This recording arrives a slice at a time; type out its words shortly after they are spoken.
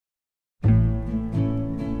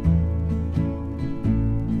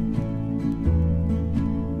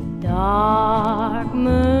Dark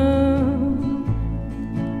moon,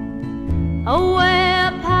 away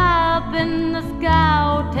up high up in the sky.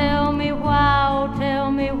 Oh, tell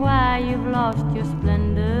me why you've lost your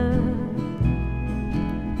splendor.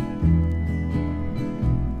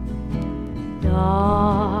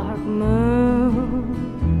 Dark moon,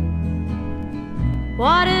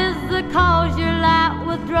 what is the cause your light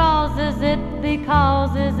withdraws? Is it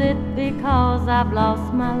because I've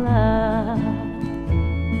lost my love?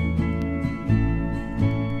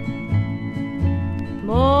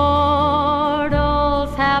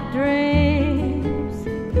 Mortals have dreams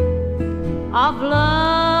of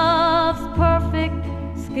love's perfect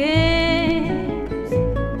schemes,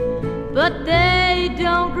 but they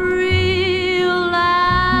don't realize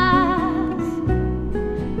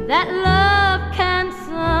that love can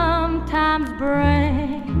sometimes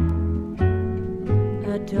bring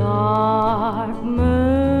a dark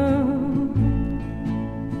moon,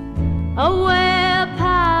 away up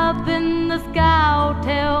high up in the sky. Oh,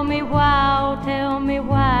 tell me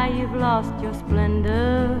why you've lost your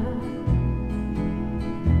splendor.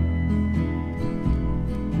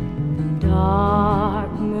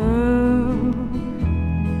 Dark moon,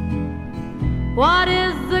 what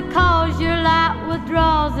is the cause your light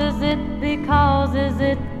withdraws? Is it because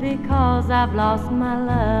I've lost my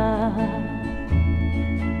love?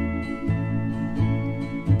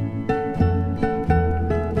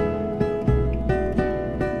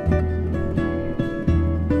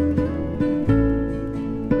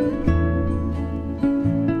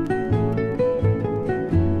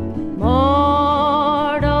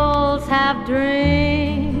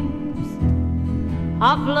 Dreams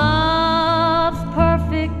of love's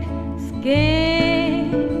perfect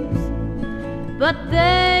schemes, but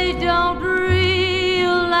they don't realize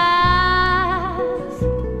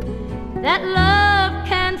that love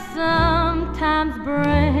can sometimes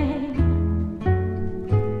bring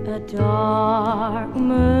a dark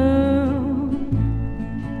moon,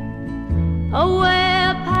 away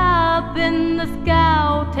up high up in the sky.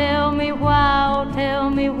 Oh, tell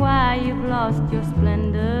me why you've lost your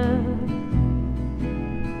splendor.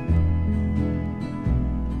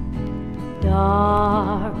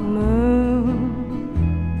 Dark moon,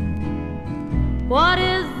 what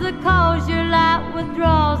is the cause your light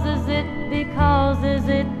withdraws? Is it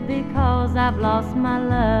because I've lost my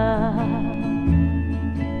love?